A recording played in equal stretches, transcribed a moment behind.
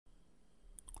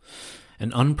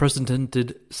An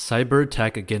unprecedented cyber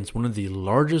attack against one of the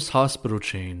largest hospital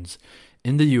chains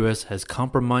in the U.S. has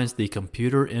compromised the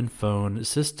computer and phone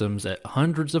systems at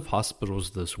hundreds of hospitals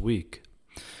this week.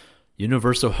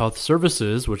 Universal Health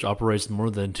Services, which operates more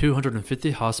than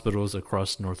 250 hospitals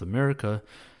across North America,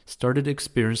 started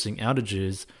experiencing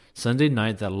outages Sunday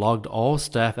night that logged all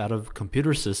staff out of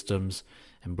computer systems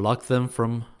and blocked them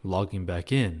from logging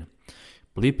back in.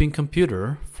 Bleeping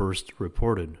Computer first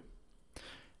reported.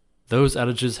 Those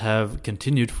outages have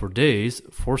continued for days,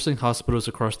 forcing hospitals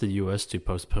across the U.S. to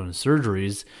postpone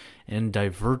surgeries and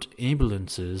divert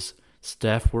ambulances.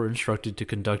 Staff were instructed to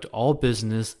conduct all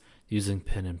business using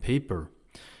pen and paper,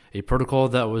 a protocol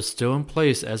that was still in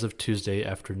place as of Tuesday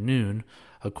afternoon,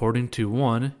 according to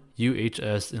one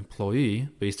UHS employee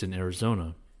based in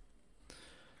Arizona.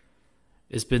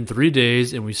 "It's been 3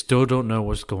 days and we still don't know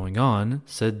what's going on,"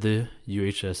 said the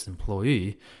UHS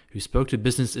employee, who spoke to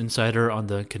Business Insider on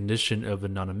the condition of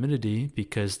anonymity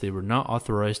because they were not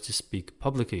authorized to speak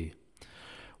publicly.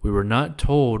 "We were not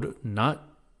told not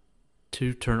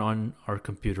to turn on our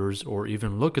computers or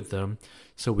even look at them,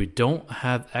 so we don't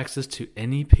have access to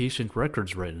any patient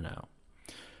records right now."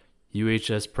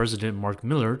 UHS President Mark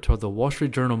Miller told the Wall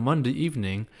Street Journal Monday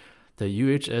evening that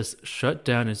UHS shut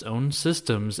down its own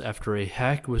systems after a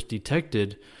hack was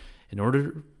detected in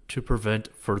order to prevent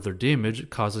further damage,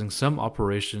 causing some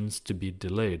operations to be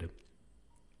delayed.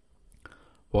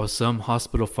 While some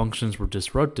hospital functions were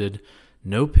disrupted,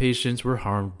 no patients were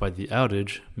harmed by the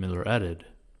outage, Miller added.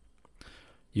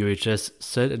 UHS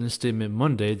said in a statement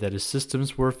Monday that its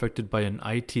systems were affected by an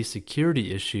IT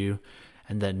security issue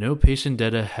and that no patient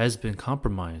data has been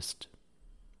compromised.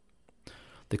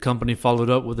 The company followed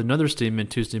up with another statement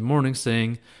Tuesday morning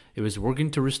saying it was working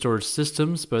to restore its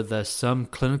systems, but that some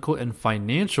clinical and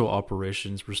financial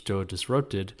operations were still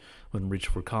disrupted when reached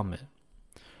for comment.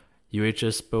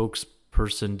 UHS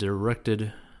spokesperson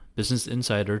directed Business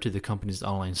Insider to the company's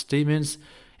online statements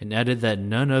and added that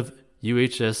none of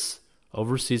UHS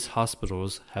overseas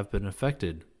hospitals have been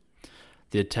affected.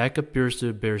 The attack appears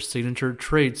to bear signature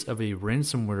traits of a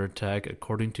ransomware attack,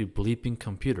 according to Bleeping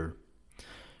Computer.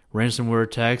 Ransomware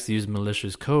attacks use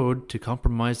malicious code to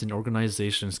compromise an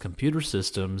organization's computer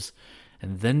systems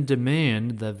and then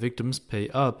demand that victims pay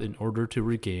up in order to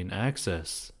regain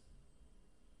access.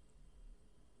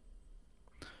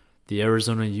 The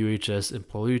Arizona UHS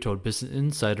employee told Business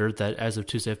Insider that as of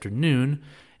Tuesday afternoon,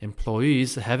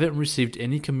 employees haven't received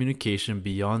any communication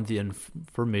beyond the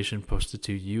information posted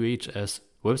to UHS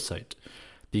website.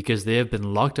 Because they have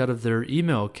been locked out of their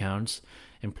email accounts,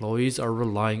 employees are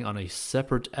relying on a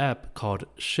separate app called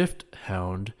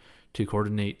ShiftHound to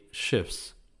coordinate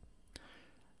shifts.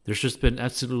 "There's just been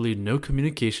absolutely no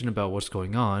communication about what's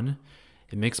going on.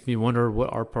 It makes me wonder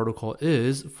what our protocol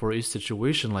is for a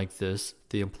situation like this,"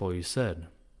 the employee said.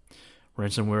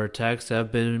 Ransomware attacks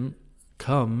have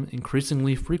become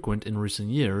increasingly frequent in recent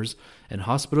years, and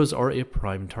hospitals are a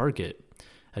prime target.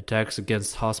 Attacks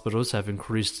against hospitals have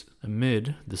increased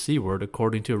amid the C word,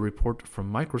 according to a report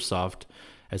from Microsoft,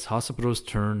 as hospitals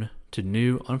turn to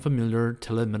new, unfamiliar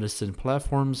telemedicine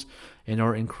platforms and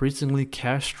are increasingly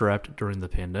cash-strapped during the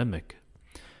pandemic.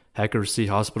 Hackers see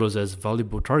hospitals as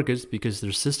valuable targets because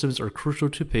their systems are crucial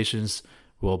to patients'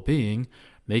 well-being,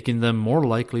 making them more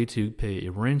likely to pay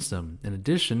a ransom. In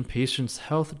addition, patients'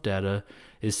 health data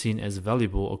is seen as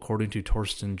valuable, according to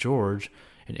Torsten George,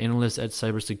 an analyst at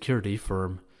cybersecurity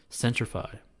firm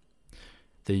Centrify.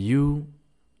 The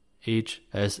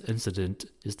UHS incident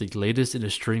is the latest in a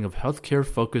string of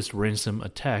healthcare-focused ransomware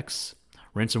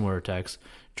attacks,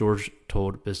 George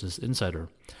told Business Insider.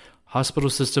 Hospital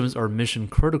systems are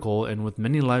mission-critical, and with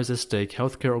many lives at stake,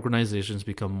 healthcare organizations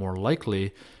become more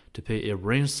likely to pay a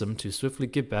ransom to swiftly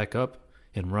get back up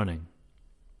and running.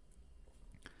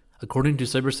 According to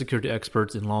cybersecurity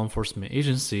experts in law enforcement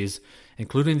agencies,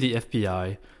 including the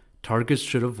FBI, targets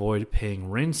should avoid paying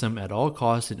ransom at all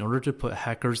costs in order to put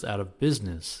hackers out of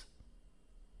business.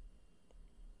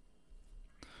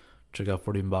 Check out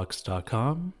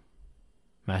 14box.com.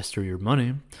 Master your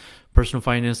money. Personal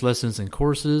finance lessons and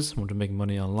courses. Want to make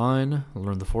money online?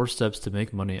 Learn the 4 steps to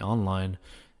make money online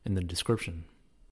in the description.